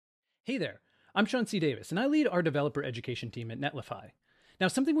Hey there, I'm Sean C. Davis, and I lead our developer education team at Netlify. Now,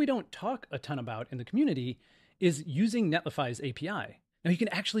 something we don't talk a ton about in the community is using Netlify's API. Now, you can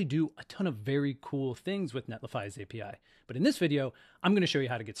actually do a ton of very cool things with Netlify's API, but in this video, I'm going to show you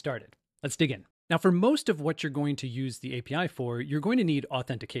how to get started. Let's dig in. Now, for most of what you're going to use the API for, you're going to need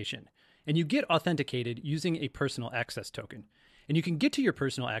authentication, and you get authenticated using a personal access token. And you can get to your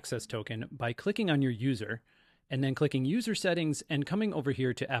personal access token by clicking on your user, and then clicking User Settings and coming over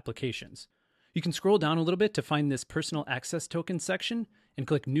here to Applications. You can scroll down a little bit to find this Personal Access Token section and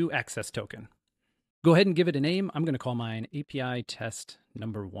click New Access Token. Go ahead and give it a name. I'm going to call mine API Test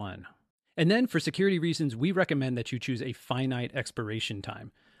Number 1. And then for security reasons, we recommend that you choose a finite expiration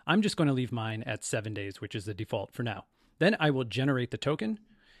time. I'm just going to leave mine at 7 days, which is the default for now. Then I will generate the token.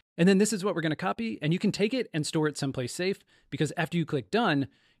 And then this is what we're going to copy, and you can take it and store it someplace safe, because after you click Done,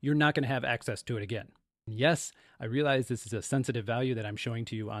 you're not going to have access to it again. Yes, I realize this is a sensitive value that I'm showing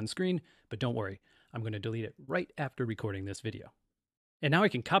to you on screen, but don't worry, I'm going to delete it right after recording this video. And now I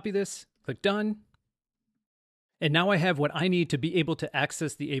can copy this, click Done, and now I have what I need to be able to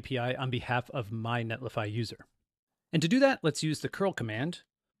access the API on behalf of my Netlify user. And to do that, let's use the curl command.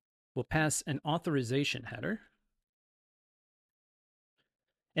 We'll pass an authorization header.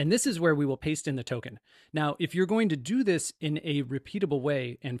 And this is where we will paste in the token. Now, if you're going to do this in a repeatable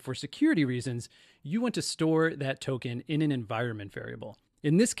way, and for security reasons, you want to store that token in an environment variable.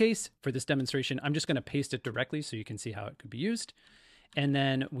 In this case, for this demonstration, I'm just going to paste it directly so you can see how it could be used. And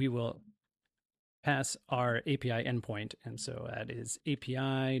then we will pass our API endpoint. And so that is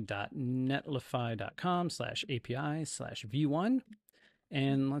api.netlify.com/API/v1.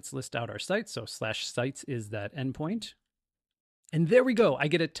 And let's list out our sites. So /sites is that endpoint. And there we go. I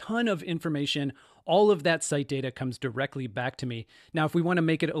get a ton of information. All of that site data comes directly back to me. Now, if we want to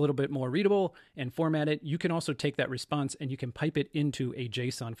make it a little bit more readable and format it, you can also take that response and you can pipe it into a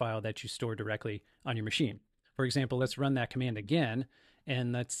JSON file that you store directly on your machine. For example, let's run that command again.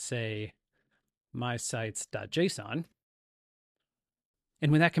 And let's say mysites.json.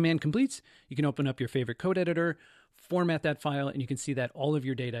 And when that command completes, you can open up your favorite code editor, format that file, and you can see that all of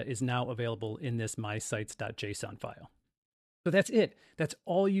your data is now available in this mysites.json file. So that's it. That's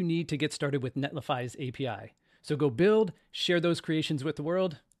all you need to get started with Netlify's API. So go build, share those creations with the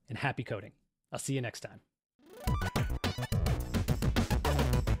world, and happy coding. I'll see you next time.